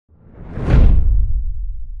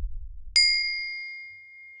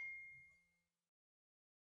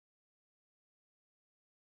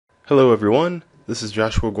Hello everyone, this is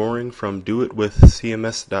Joshua Goring from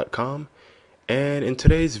doitwithcms.com, and in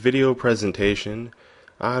today's video presentation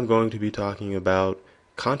I'm going to be talking about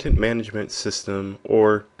Content Management System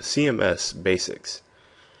or CMS basics.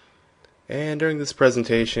 And during this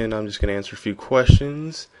presentation I'm just going to answer a few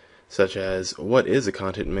questions such as what is a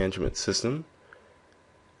content management system,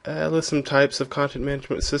 list some types of content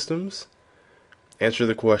management systems, answer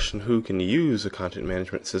the question who can use a content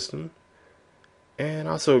management system, and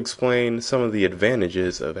also explain some of the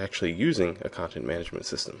advantages of actually using a content management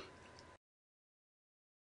system.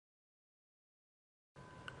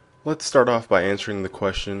 Let's start off by answering the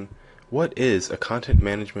question, what is a content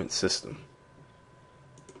management system?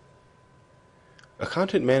 A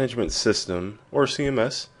content management system, or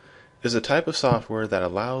CMS, is a type of software that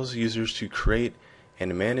allows users to create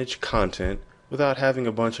and manage content without having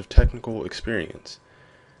a bunch of technical experience.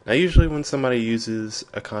 Now, usually when somebody uses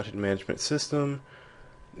a content management system,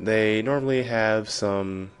 they normally have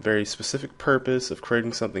some very specific purpose of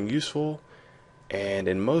creating something useful, and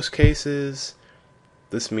in most cases,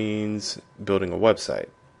 this means building a website.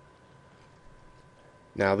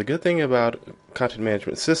 Now, the good thing about content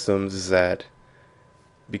management systems is that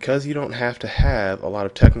because you don't have to have a lot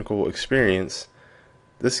of technical experience,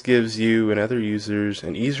 this gives you and other users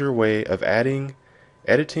an easier way of adding,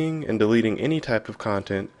 editing, and deleting any type of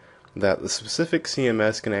content that the specific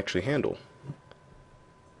CMS can actually handle.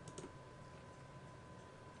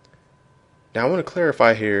 Now I want to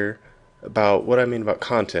clarify here about what I mean about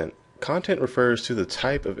content. Content refers to the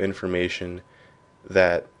type of information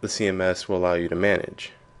that the CMS will allow you to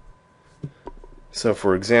manage. So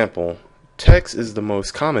for example, text is the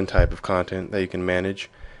most common type of content that you can manage,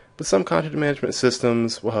 but some content management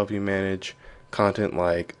systems will help you manage content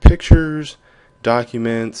like pictures,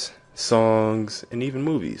 documents, songs, and even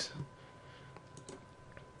movies.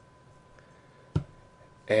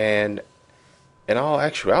 And in all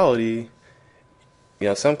actuality,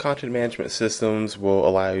 some content management systems will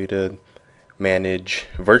allow you to manage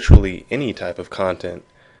virtually any type of content.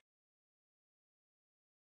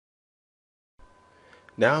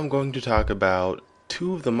 Now I'm going to talk about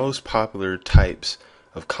two of the most popular types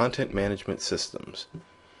of content management systems.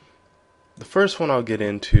 The first one I'll get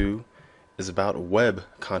into is about web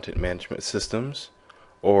content management systems,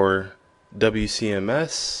 or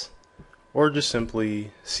WCMS, or just simply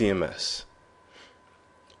CMS.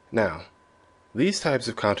 Now, these types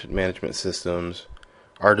of content management systems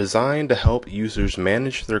are designed to help users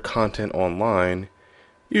manage their content online,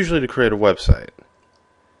 usually to create a website.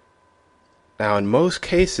 Now, in most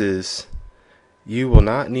cases, you will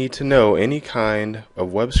not need to know any kind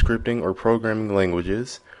of web scripting or programming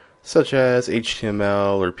languages, such as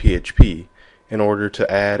HTML or PHP, in order to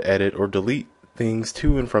add, edit, or delete things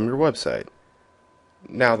to and from your website.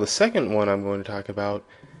 Now, the second one I'm going to talk about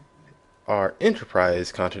are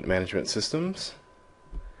enterprise content management systems.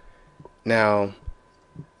 Now,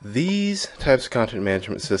 these types of content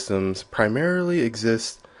management systems primarily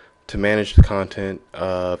exist to manage the content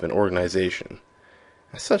of an organization.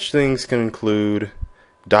 Such things can include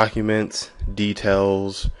documents,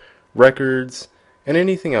 details, records, and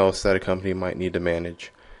anything else that a company might need to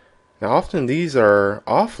manage. Now, often these are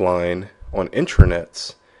offline on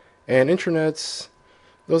intranets, and intranets,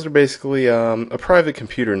 those are basically a private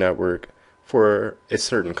computer network for a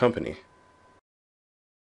certain company.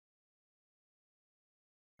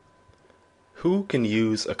 Who can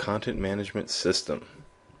use a content management system?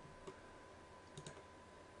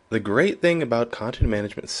 The great thing about content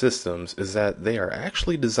management systems is that they are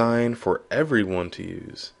actually designed for everyone to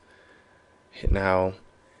use. Now,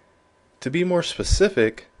 to be more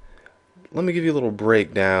specific, let me give you a little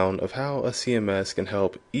breakdown of how a CMS can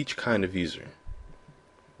help each kind of user.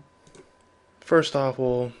 First off,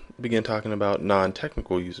 we'll begin talking about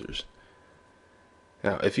non-technical users.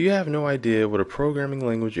 Now, if you have no idea what a programming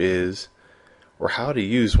language is or how to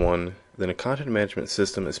use one, then a content management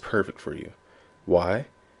system is perfect for you. Why?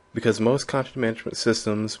 Because most content management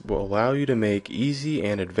systems will allow you to make easy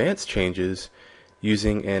and advanced changes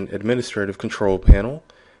using an administrative control panel,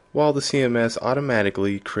 while the CMS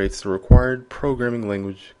automatically creates the required programming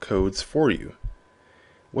language codes for you.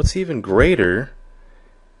 What's even greater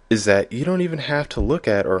is that you don't even have to look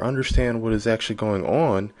at or understand what is actually going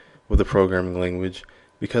on with the programming language,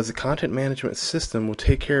 because the content management system will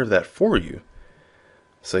take care of that for you.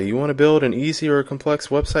 So you want to build an easy or complex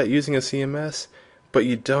website using a CMS, but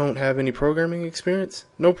you don't have any programming experience?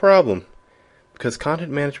 No problem, because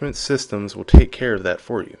content management systems will take care of that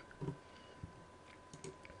for you.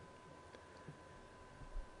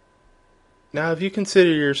 Now, if you consider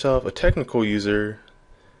yourself a technical user,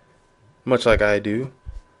 much like I do,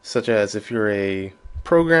 such as if you're a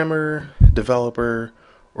programmer, developer,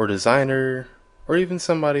 or designer, or even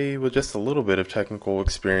somebody with just a little bit of technical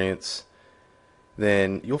experience,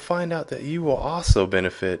 then you'll find out that you will also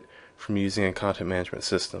benefit from using a content management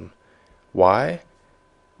system. Why?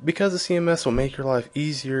 Because the CMS will make your life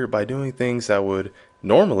easier by doing things that would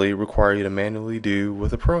normally require you to manually do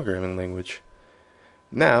with a programming language.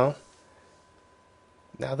 Now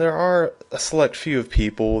there are a select few of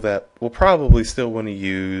people that will probably still want to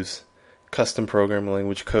use custom programming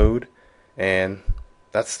language code, and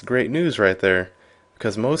that's great news right there,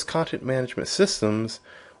 because most content management systems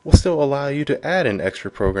will still allow you to add in extra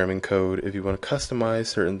programming code if you want to customize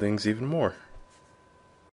certain things even more.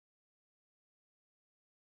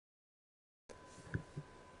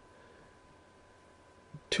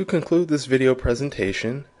 To conclude this video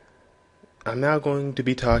presentation, I'm now going to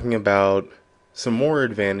be talking about some more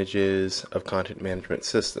advantages of content management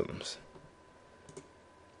systems.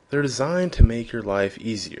 They're designed to make your life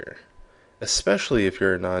easier, especially if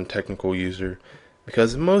you're a non-technical user,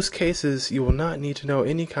 because in most cases you will not need to know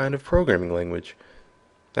any kind of programming language.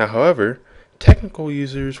 Now, however, technical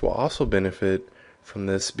users will also benefit from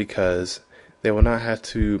this because they will not have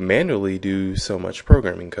to manually do so much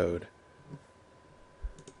programming code.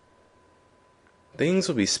 Things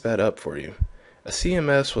will be sped up for you. A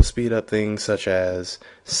CMS will speed up things such as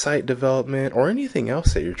site development or anything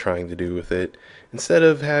else that you're trying to do with it, instead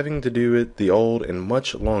of having to do it the old and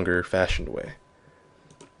much longer fashioned way.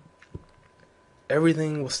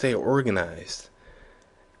 Everything will stay organized.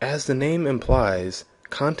 As the name implies,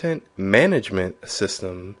 content management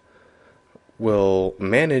system will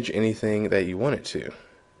manage anything that you want it to.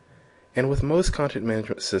 And with most content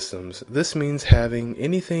management systems, this means having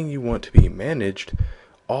anything you want to be managed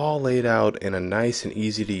all laid out in a nice and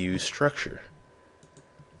easy to use structure.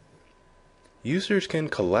 Users can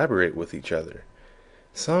collaborate with each other.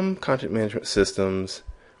 Some content management systems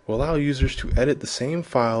will allow users to edit the same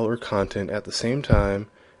file or content at the same time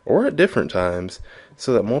or at different times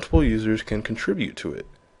so that multiple users can contribute to it.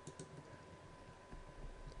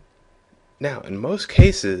 Now, in most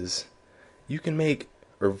cases, you can make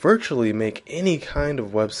or virtually make any kind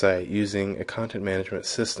of website using a content management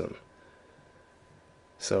system.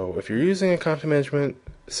 So if you're using a content management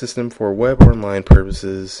system for web or online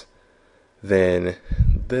purposes, then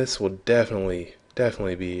this will definitely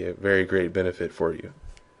be a very great benefit for you.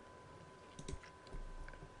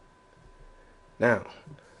 Now,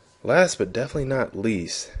 last but definitely not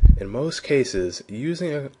least, in most cases,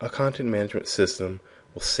 using a content management system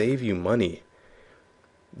will save you money.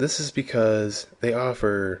 This is because they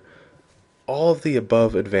offer all of the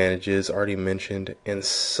above advantages already mentioned and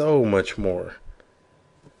so much more.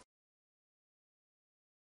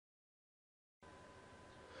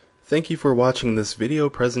 Thank you for watching this video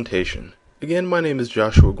presentation. Again, my name is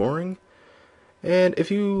Joshua Goring, and if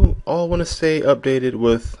you all want to stay updated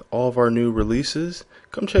with all of our new releases,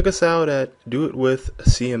 come check us out at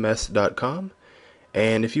doitwithcms.com.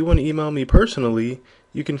 And if you want to email me personally,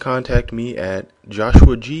 you can contact me at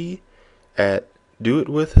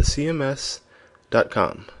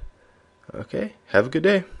joshuag@doitwithcms.com. Okay, have a good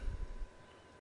day.